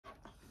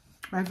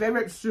My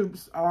favorite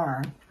soups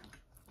are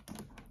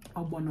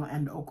obono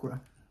and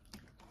okra.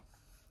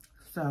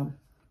 So,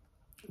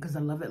 because I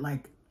love it,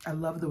 like, I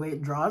love the way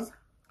it draws.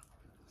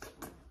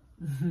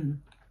 When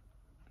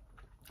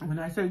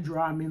I say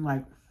draw, I mean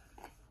like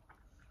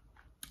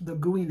the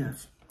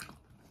gooiness.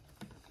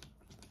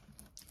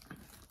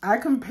 I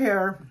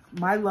compare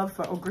my love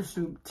for okra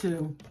soup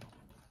to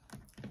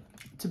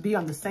be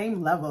on the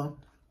same level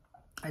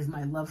as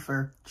my love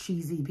for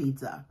cheesy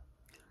pizza.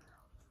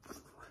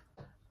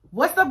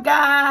 What's up,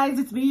 guys?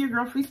 It's me, your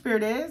girl Free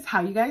Spirit is.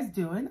 How you guys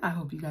doing? I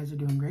hope you guys are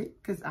doing great,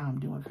 because I'm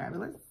doing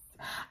fabulous.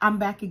 I'm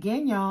back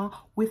again, y'all,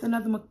 with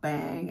another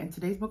mukbang. And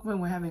today's mukbang,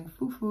 we're having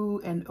fufu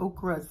and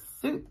okra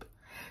soup.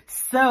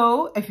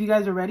 So if you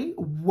guys are ready,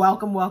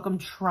 welcome, welcome,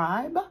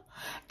 tribe.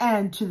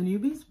 And to the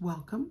newbies,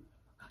 welcome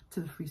to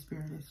the Free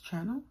Spirit is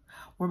channel.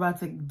 We're about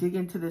to dig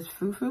into this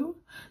fufu.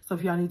 So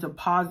if y'all need to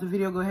pause the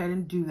video, go ahead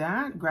and do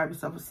that. Grab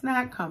yourself a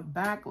snack, come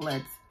back,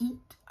 let's eat.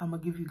 I'm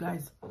gonna give you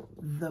guys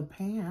the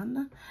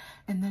pan,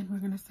 and then we're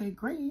gonna say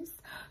grace.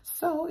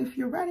 So if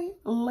you're ready,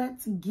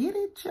 let's get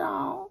it,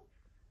 y'all.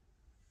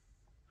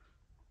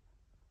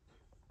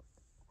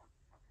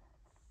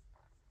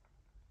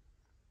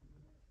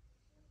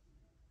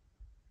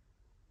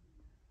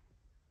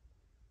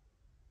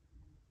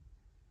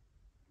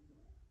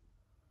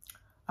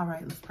 All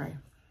right, let's pray.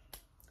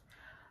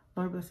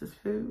 Lord, bless this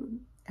food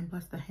and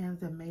bless the hands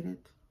that made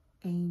it.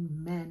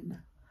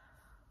 Amen.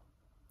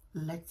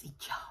 Let's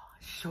eat, y'all.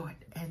 Short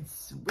and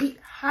sweet.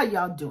 How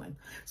y'all doing?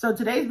 So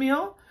today's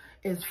meal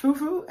is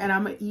fufu, and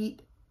I'm gonna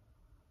eat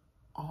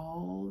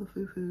all the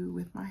fufu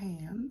with my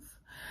hands.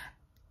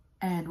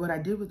 And what I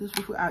did with this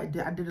fufu, I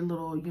did a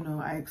little, you know,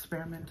 I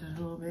experimented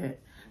a little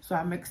bit. So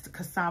I mixed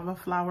cassava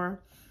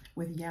flour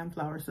with yam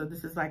flour. So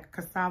this is like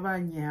cassava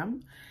and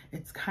yam.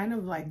 It's kind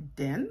of like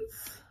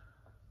dense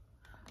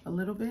a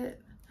little bit.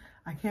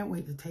 I can't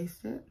wait to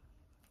taste it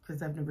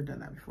because I've never done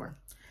that before.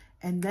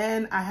 And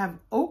then I have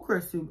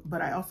okra soup,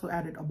 but I also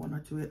added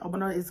obono to it.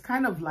 Obono is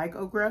kind of like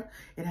okra.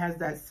 It has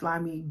that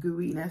slimy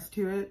gooiness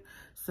to it.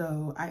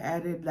 So I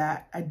added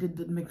that. I did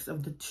the mix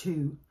of the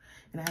two.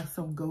 And I have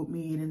some goat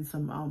meat and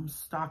some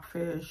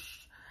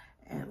stockfish.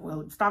 And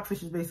well,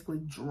 stockfish is basically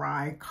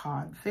dry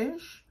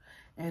codfish.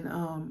 And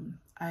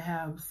I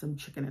have some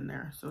chicken in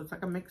there. So it's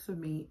like a mix of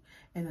meat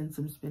and then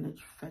some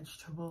spinach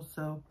vegetables.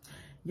 So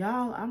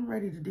y'all, I'm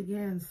ready to dig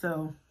in.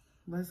 So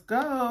let's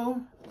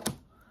go.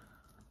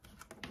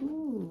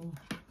 Ooh.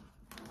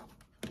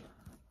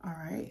 All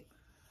right.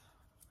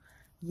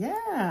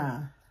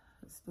 Yeah.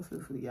 It's the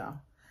fufu,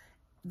 y'all.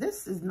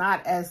 This is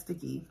not as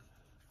sticky.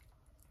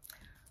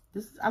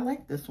 I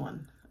like this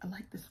one. I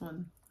like this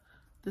one.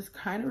 This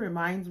kind of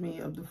reminds me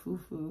of the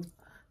fufu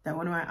that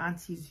one of my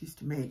aunties used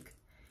to make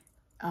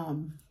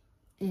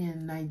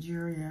in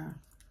Nigeria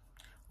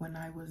when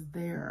I was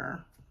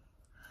there.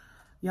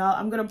 Y'all,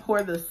 I'm going to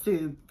pour the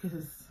soup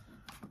because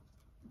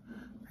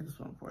I just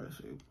want to pour the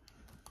soup.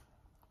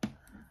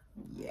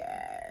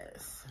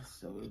 Yes,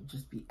 so it would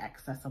just be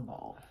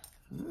accessible.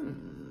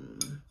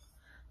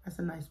 That's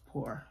a nice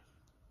pour.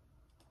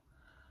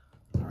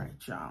 All right,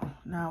 y'all.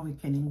 Now we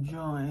can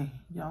enjoy.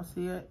 Y'all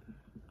see it?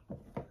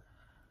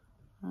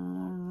 All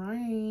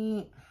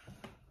right.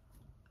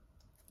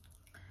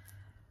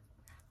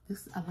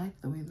 I like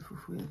the way the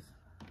fufu is.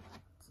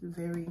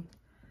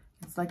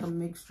 It's like a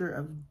mixture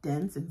of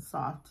dense and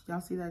soft.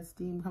 Y'all see that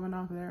steam coming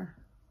off there?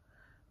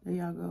 There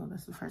y'all go.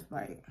 That's the first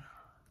bite.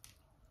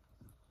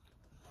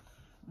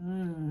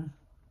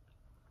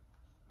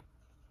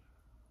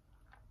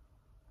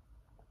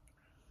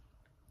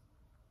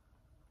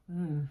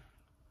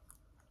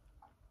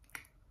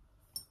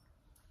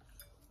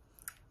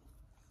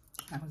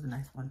 That was a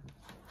nice one.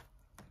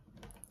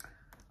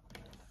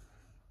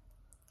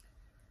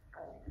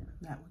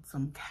 That with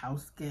some cow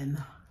skin.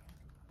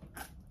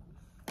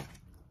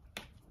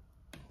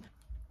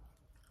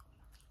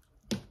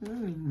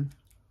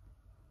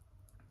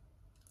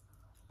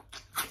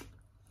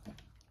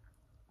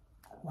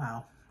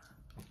 Wow.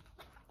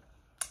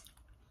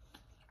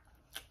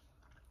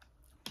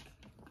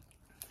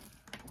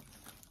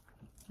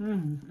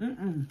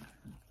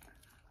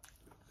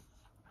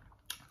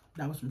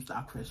 That was some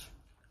stockfish.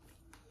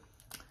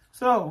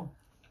 So,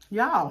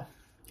 y'all,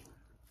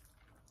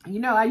 you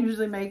know, I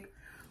usually make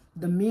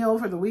the meal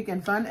for the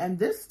weekend fun, and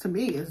this to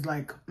me is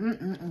like,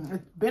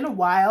 It's been a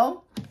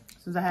while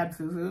since I had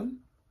fufu,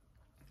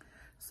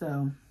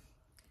 so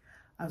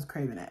I was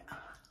craving it.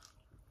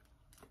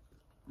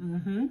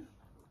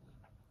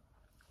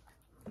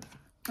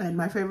 And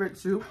my favorite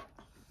soups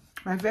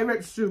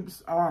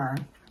are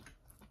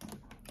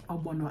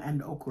obono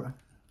and okra.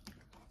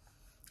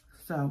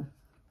 So,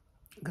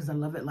 because I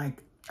love it,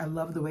 like, I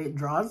love the way it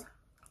draws.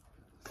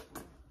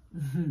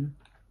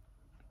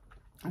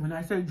 When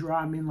I say draw,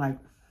 I mean like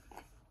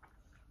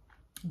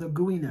the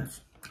gooiness.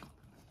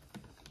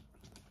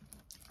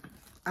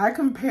 I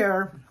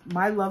compare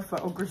my love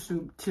for okra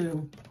soup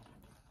to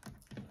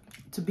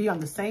be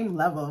on the same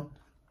level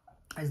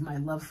as my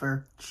love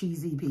for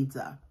cheesy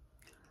pizza.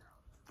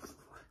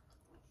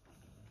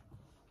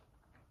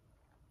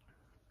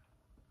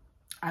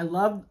 I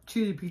love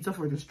cheesy pizza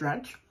for the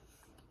stretch.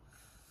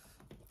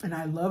 And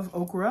I love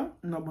okra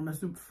and nabona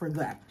soup for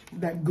that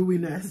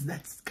gooiness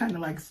that's kind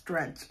of like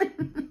stretch.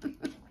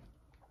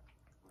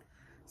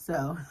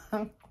 So,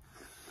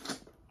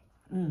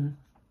 and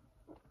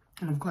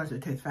of course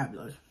it tastes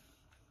fabulous.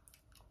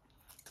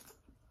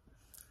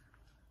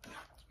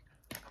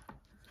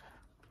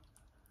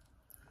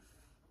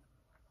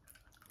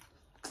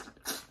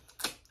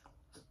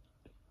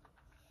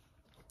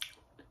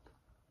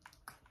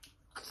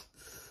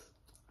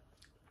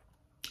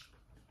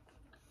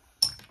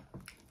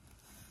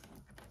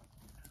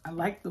 I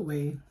like the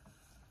way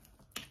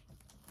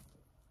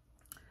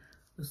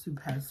the soup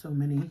has so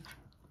many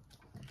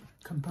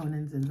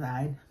components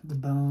inside. The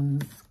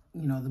bones,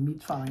 you know, the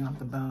meat's falling off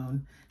the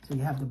bone. So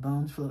you have the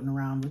bones floating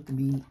around with the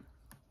meat.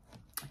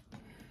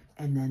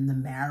 And then the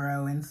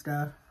marrow and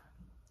stuff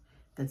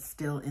that's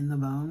still in the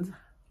bones.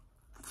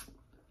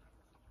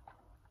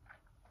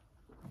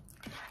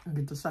 I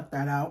get to suck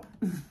that out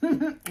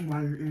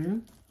while you're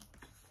eating.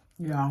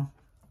 Yeah,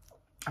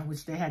 I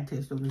wish they had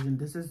taste television.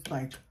 This is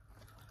like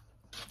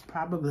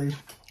probably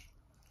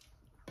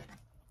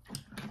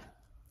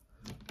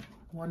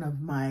one of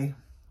my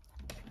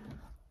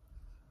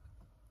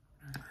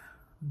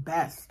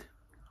best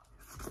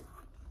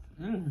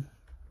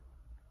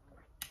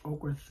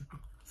okra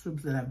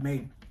soups that I've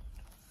made.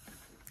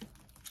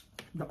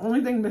 The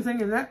only thing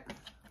missing in it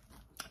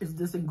is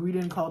this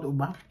ingredient called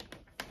uba.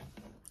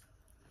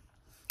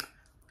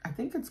 I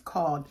think it's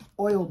called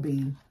oil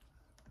bean.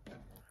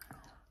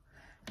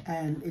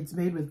 And it's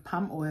made with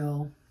palm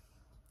oil,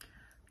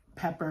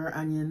 pepper,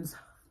 onions.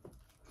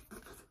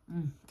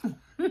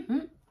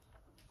 It's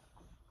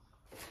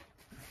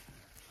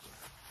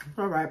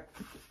all right.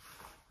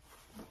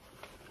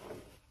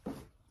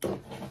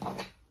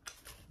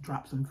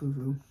 Drop some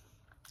fufu.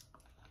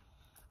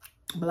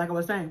 But like I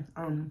was saying,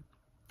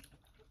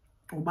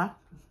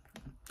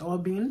 oil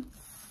bean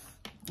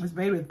is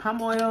made with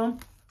palm oil,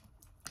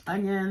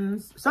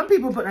 onions. Some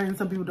people put onions,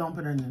 some people don't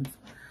put onions.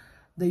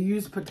 They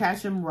use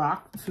potassium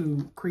rock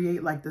to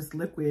create like this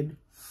liquid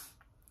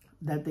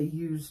that they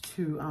use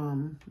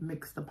to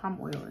mix the palm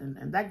oil in,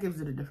 and that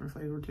gives it a different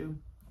flavor too.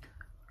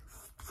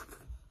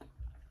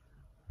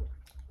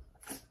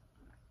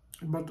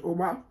 But the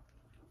oba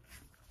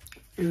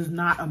is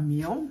not a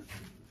meal.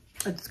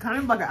 It's kind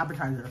of like an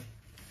appetizer.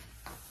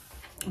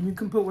 And you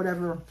can put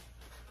whatever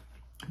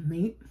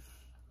meat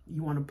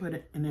you want to put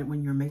it in it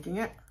when you're making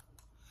it.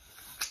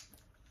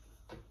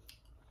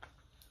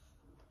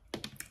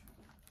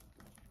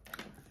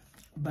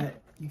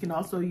 But you can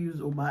also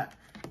use oba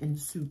in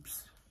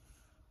soups.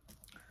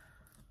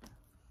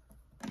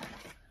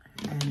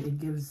 And it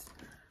gives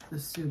the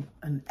soup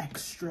an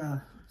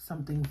extra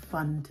something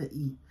fun to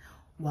eat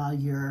while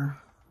you're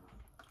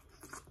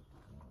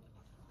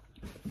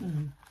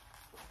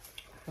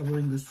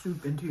shoveling the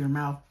soup into your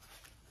mouth.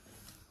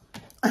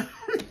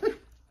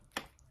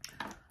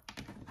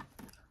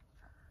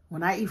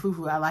 When I eat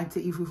fufu, I like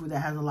to eat fufu that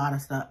has a lot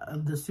of stuff,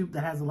 the soup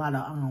that has a lot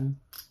of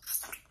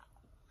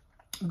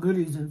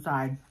goodies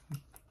inside.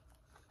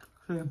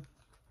 So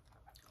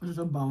there's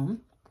a bone,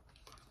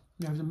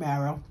 there's a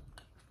marrow.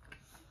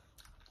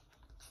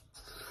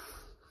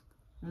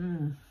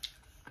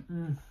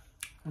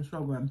 It's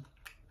so good.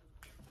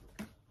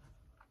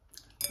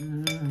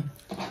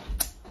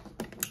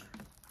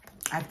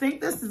 I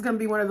think this is gonna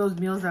be one of those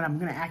meals that I'm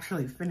gonna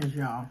actually finish,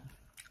 y'all,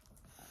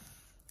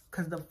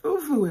 because the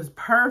fufu is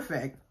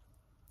perfect.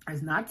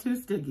 It's not too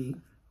sticky,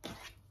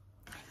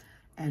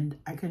 and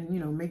I can, you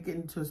know, make it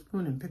into a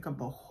spoon and pick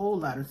up a whole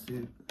lot of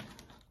soup.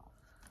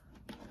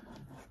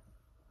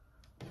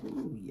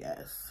 Ooh,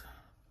 yes.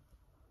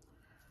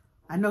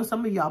 I know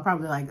some of y'all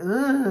probably like,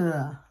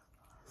 ugh.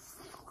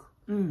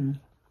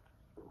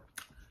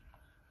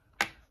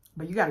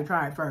 But you gotta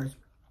try it first.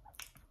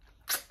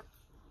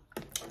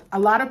 A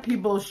lot of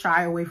people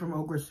shy away from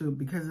okra soup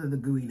because of the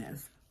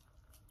gooiness.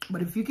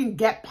 But if you can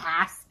get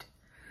past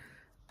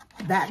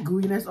that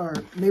gooiness, or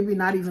maybe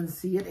not even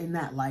see it in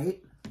that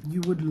light,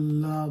 you would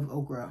love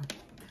okra.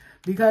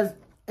 Because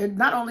it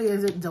not only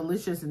is it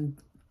delicious and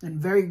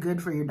very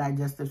good for your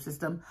digestive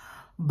system,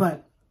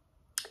 but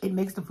it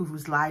makes the fufu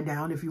slide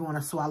down if you want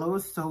to swallow.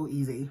 It's so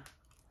easy.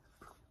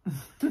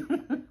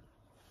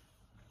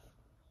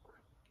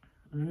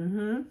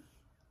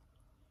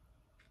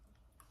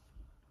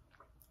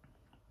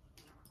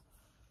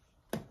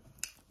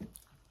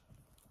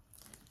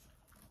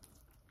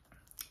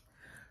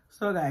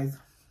 So guys,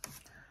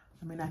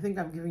 I mean, I think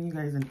I'm giving you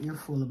guys an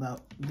earful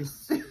about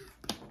this.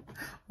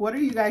 What are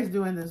you guys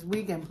doing this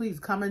weekend? Please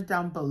comment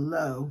down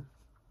below.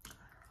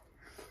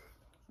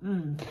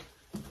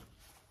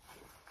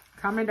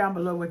 Comment down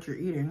below what you're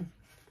eating.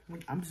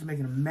 I'm just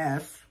making a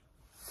mess.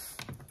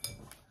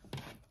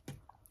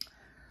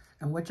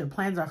 And what your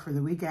plans are for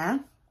the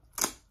weekend.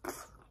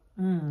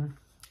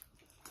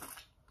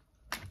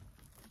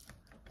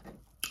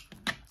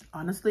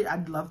 Honestly,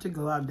 I'd love to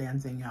go out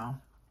dancing, y'all.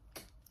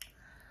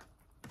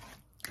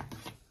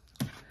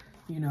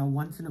 You know,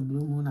 once in a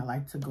blue moon, I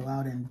like to go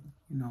out and,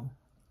 you know,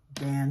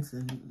 dance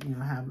and, you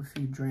know, have a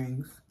few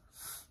drinks.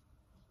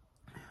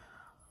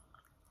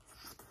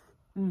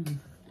 And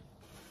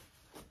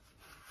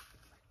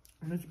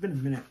it's been a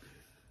minute.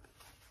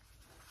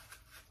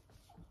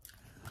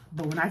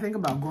 But when I think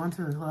about going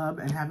to the club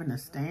and having to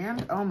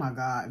stand, oh my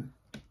God,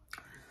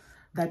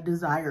 that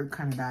desire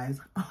kind of dies.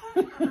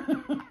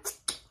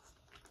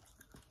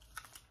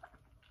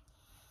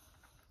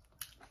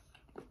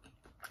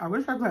 I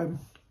wish I could.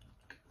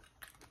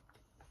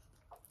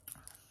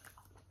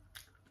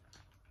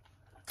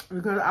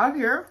 Because out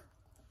here,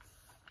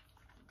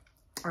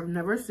 I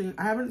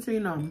haven't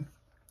seen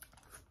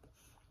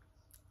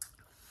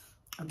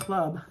a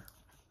club,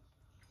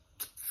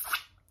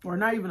 or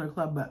not even a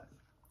club, but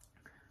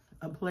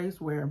a place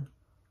where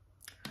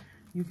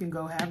you can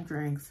go have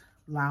drinks,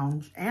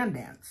 lounge, and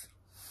dance.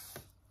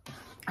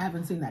 I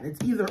haven't seen that.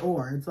 It's either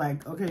or. It's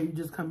like, okay, you're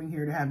just coming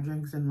here to have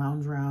drinks and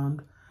lounge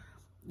around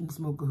and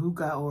smoke a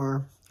hookah,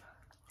 or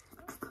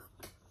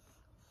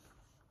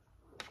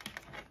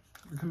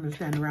come to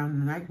stand around in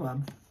the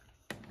nightclub,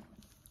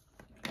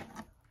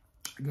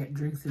 get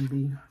drinks and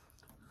be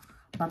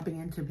bumping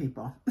into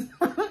people.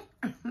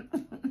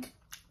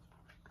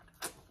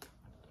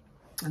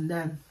 And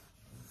then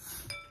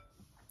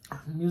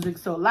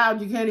music's so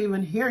loud you can't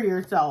even hear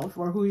yourself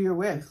or who you're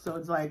with. So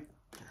it's like,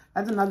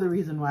 that's another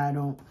reason why I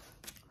don't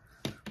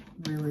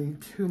really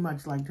too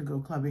much like to go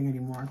clubbing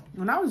anymore.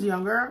 When I was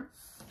younger,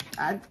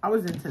 I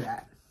was into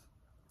that,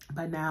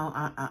 but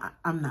now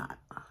I'm not.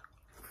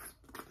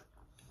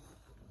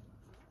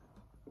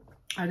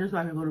 I just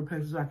like to go to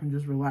places I can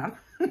just relax,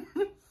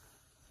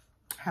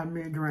 have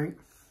me a drink,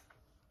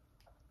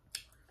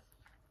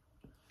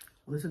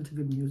 listen to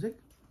good music,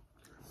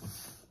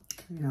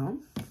 you know.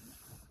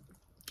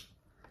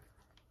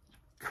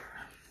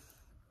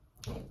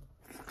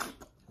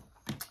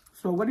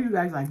 So what do you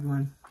guys like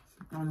doing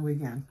on the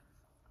weekend?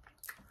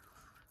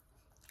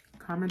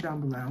 Comment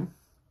down below.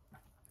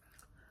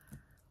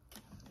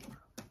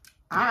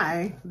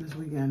 This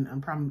weekend,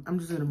 I'm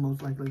just gonna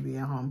most likely be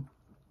at home.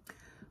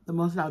 The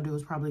most I'll do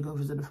is probably go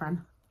visit a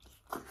friend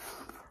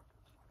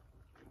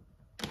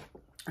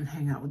and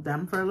hang out with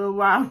them for a little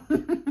while.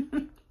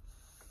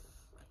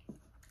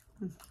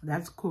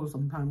 That's cool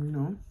sometimes, you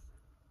know.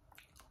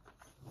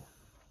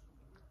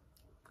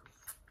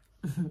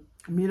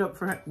 Meet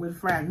up with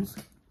friends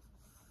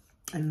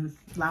and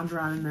lounge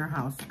around in their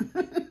house.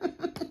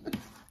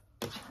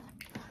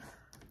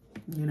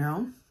 You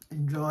know,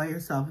 enjoy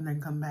yourself and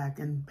then come back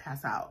and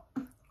pass out.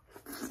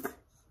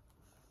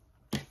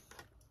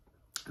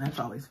 That's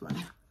always fun.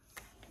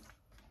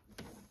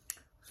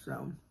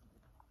 So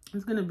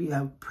it's gonna be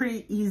a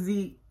pretty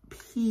easy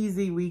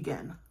peasy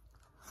weekend.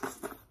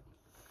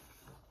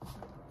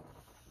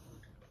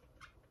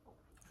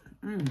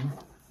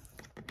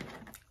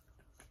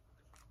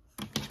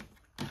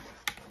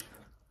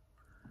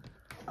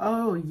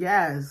 Oh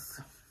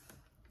yes,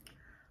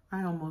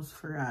 I almost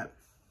forgot.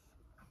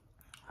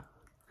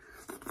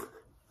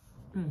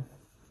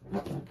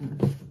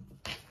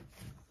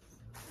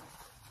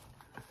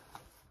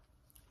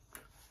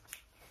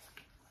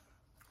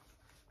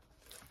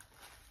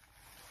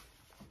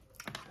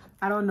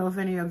 I don't know if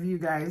any of you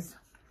guys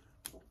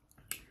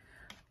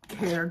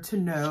care to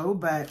know,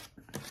 but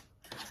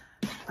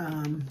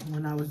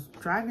when I was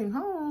driving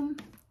home,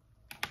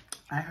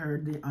 I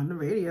heard on the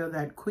radio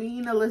that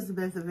Queen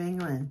Elizabeth of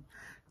England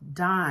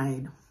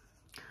died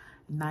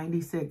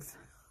 96.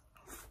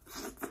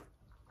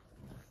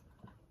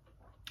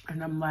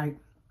 And I'm like,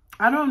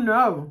 I don't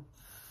know.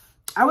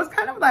 I was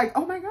kind of like,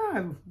 oh my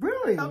God,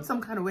 really? I felt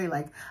some kind of way.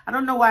 Like, I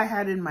don't know why I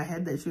had it in my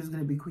head that she was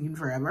going to be queen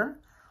forever.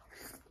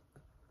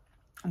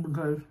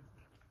 Because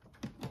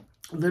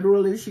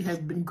literally she has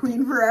been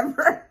queen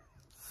forever.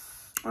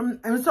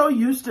 I'm so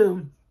used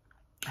to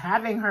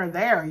having her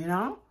there, you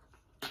know?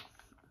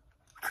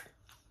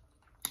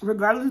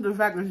 Regardless of the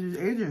fact that she's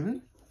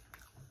aging,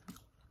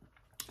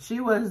 she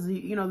was the,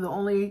 you know, the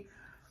only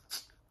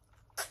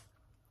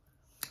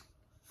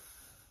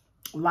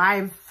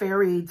live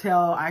fairy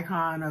tale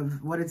icon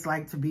of what it's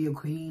like to be a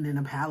queen in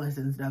a palace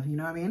and stuff, you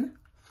know what I mean?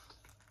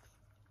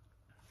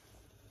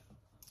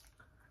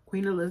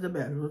 Queen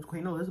Elizabeth was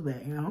Queen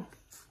Elizabeth, you know?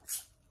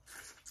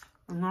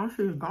 And now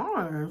she's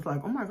gone, and it's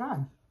like, oh my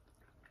God.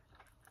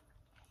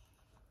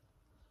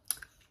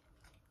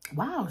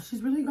 Wow,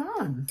 she's really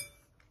gone.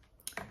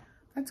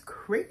 That's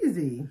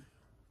crazy.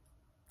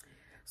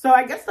 So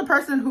I guess the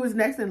person who is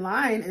next in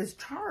line is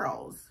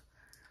Charles.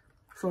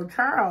 So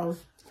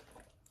Charles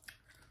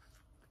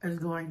is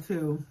going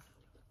to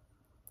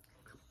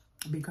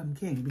become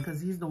king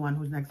because he's the one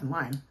who's next in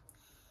line.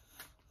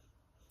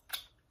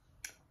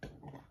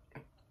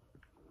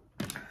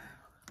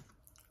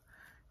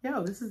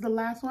 Yo, this is the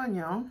last one,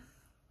 y'all.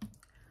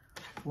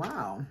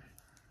 Wow.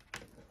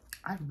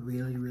 I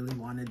really, really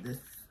wanted this.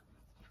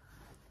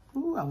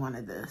 Ooh, I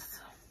wanted this.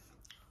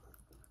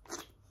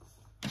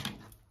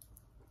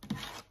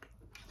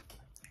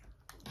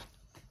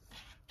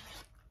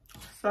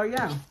 So,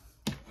 yeah.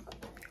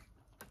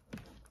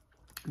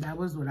 That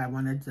was what I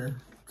wanted to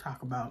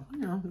talk about. You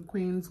know, the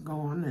queen's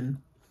gone,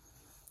 and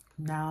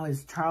now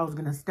is Charles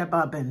going to step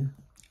up and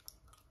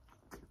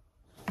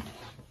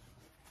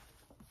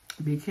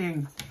be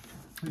king?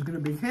 He's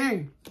going to be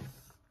king.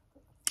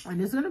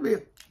 And it's going to be,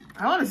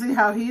 I want to see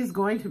how he's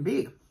going to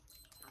be.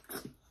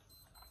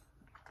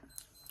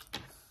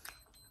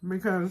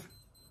 Because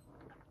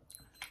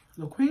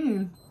the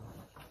queen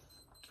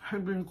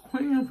has been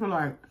queen for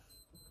like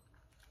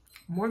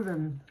more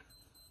than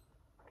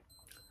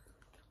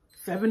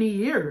 70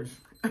 years.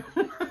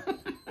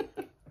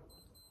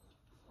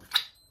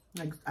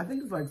 Like, I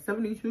think it's like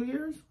 72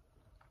 years.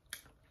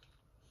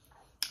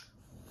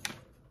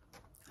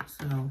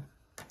 So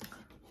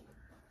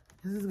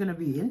this is gonna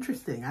be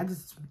interesting. I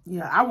just, you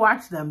know, I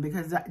watch them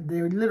because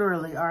they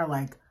literally are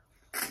like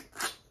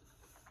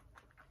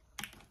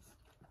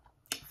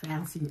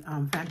fancy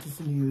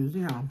news,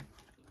 you know,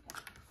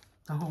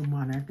 the whole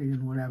monarchy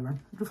and whatever.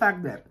 The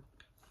fact that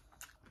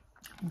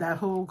that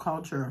whole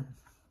culture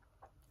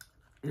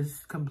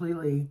is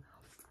completely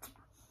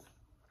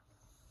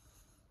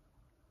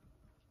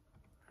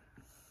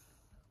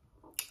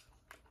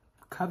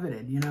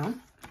coveted, you know,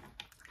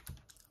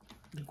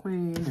 the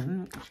queen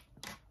and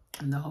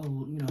the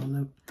whole, you know,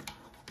 the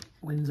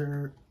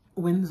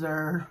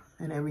Windsor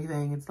and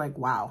everything. It's like,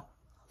 wow.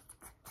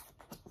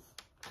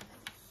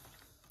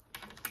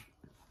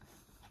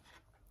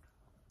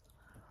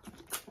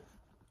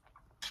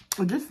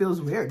 It just feels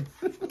weird.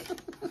 It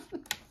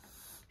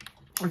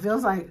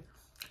feels like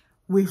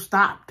we've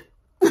stopped.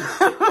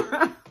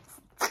 I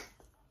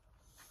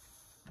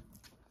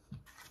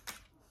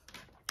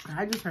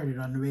just heard it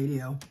on the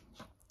radio.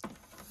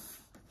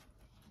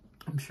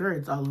 I'm sure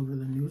it's all over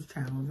the news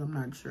channels. I'm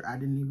not sure. I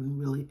didn't even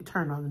really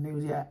turn on the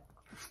news yet.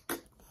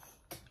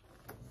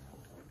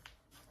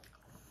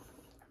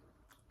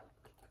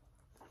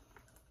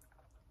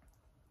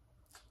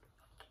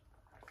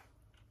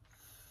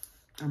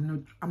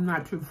 I'm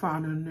not too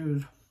fond of the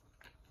news.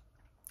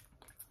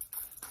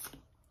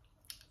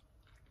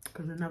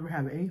 Because they never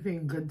have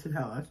anything good to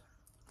tell us.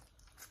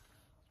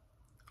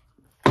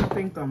 I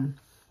think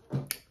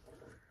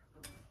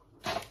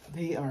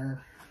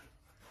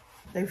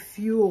they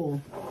fuel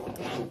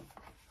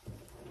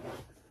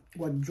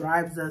what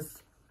drives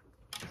us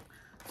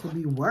to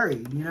be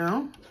worried, you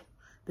know?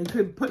 They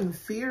could put in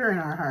fear in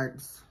our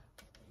hearts.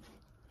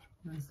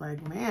 And it's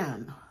like,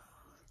 man.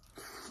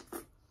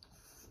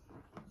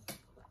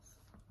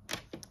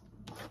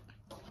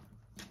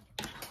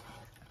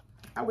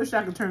 I wish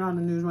I could turn on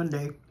the news one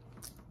day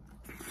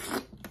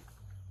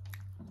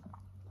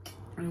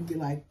and it'd be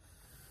like,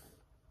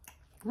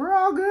 we're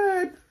all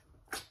good.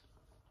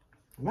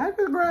 Life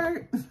is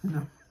great.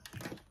 No.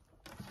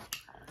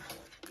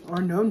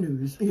 Or no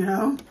news, you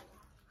know?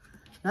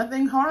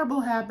 Nothing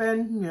horrible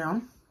happened, you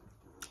know?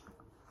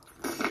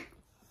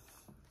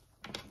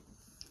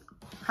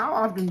 How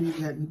often do you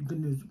get good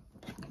news?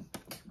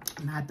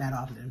 Not that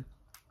often.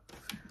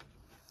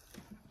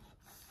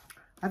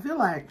 I feel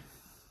like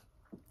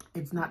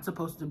it's not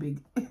supposed to be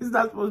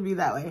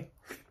that way.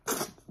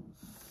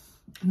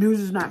 News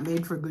is not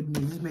made for good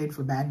news, it's made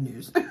for bad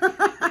news.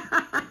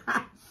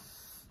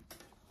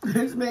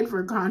 It's made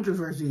for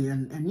controversy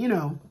and you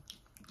know,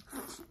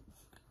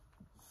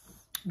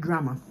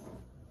 drama.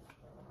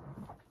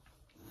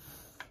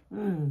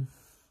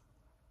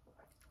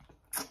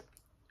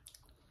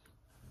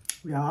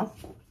 Y'all,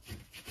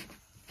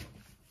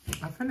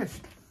 I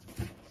finished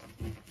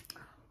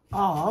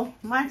all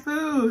my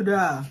food.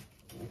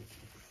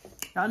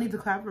 Y'all need to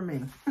clap for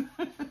me.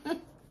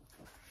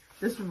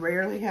 This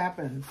rarely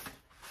happens.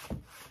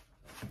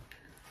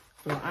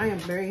 So I am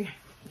very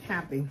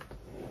happy.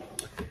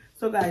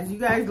 So guys, you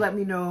guys let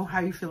me know how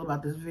you feel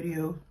about this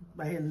video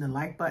by hitting the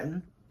like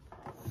button.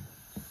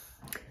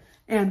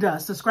 And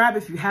subscribe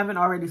if you haven't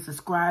already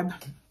subscribed.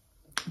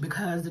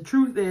 Because the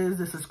truth is,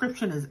 the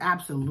subscription is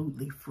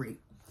absolutely free.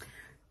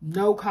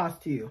 No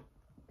cost to you.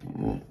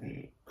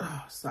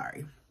 Oh,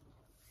 sorry.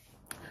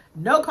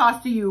 No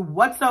cost to you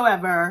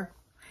whatsoever.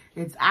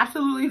 It's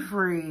absolutely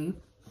free.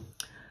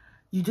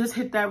 You just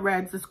hit that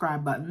red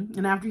subscribe button.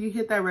 And after you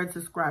hit that red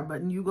subscribe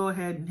button, you go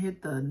ahead and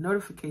hit the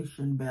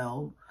notification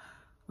bell,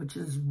 which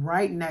is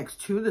right next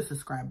to the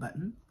subscribe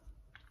button.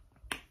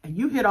 And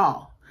you hit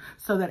all.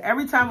 So that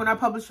every time when I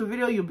publish a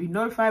video, you'll be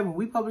notified. When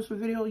we publish a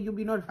video, you'll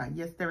be notified.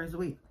 Yes, there is a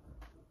week.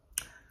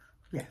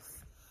 Yes.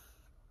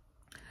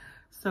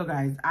 So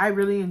guys, I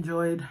really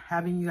enjoyed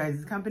having you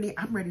guys' company.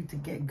 I'm ready to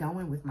get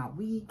going with my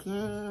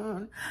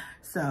weekend.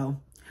 So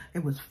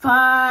it was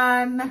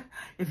fun.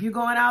 If you're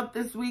going out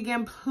this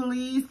weekend,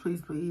 please,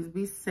 please, please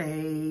be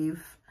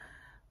safe.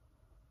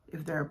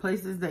 If there are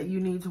places that you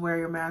need to wear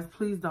your mask,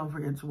 please don't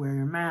forget to wear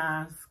your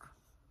mask.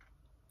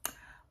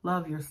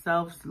 Love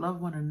yourselves,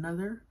 love one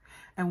another.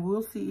 And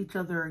we'll see each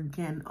other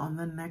again on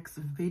the next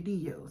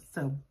video.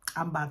 So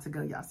I'm about to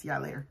go. Y'all see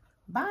y'all later.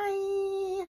 Bye.